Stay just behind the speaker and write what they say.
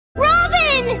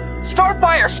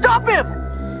Starfire, stop him!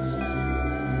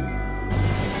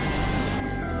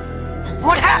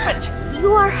 What happened?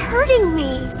 You are hurting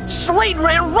me. Slade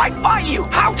ran right by you!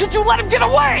 How could you let him get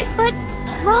away? But,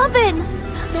 Robin,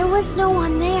 there was no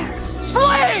one there.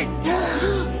 Slade!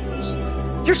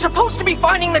 You're supposed to be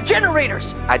finding the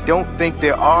generators! I don't think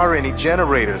there are any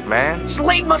generators, man.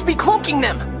 Slade must be cloaking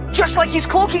them, just like he's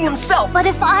cloaking himself. But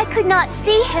if I could not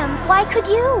see him, why could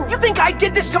you? You think I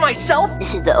did this to myself?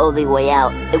 This is the only way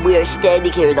out, and we are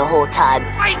standing here the whole time.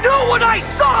 I know what I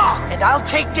saw! And I'll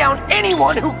take down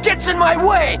anyone who gets in my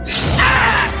way!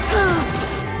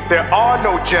 There are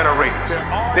no generators.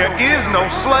 There is no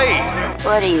Slade.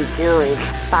 What are you doing?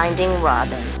 Finding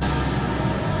Robin.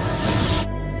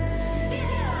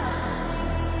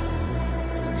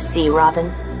 See,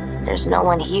 Robin? There's no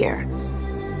one here.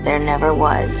 There never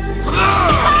was.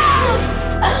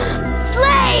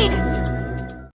 Slade!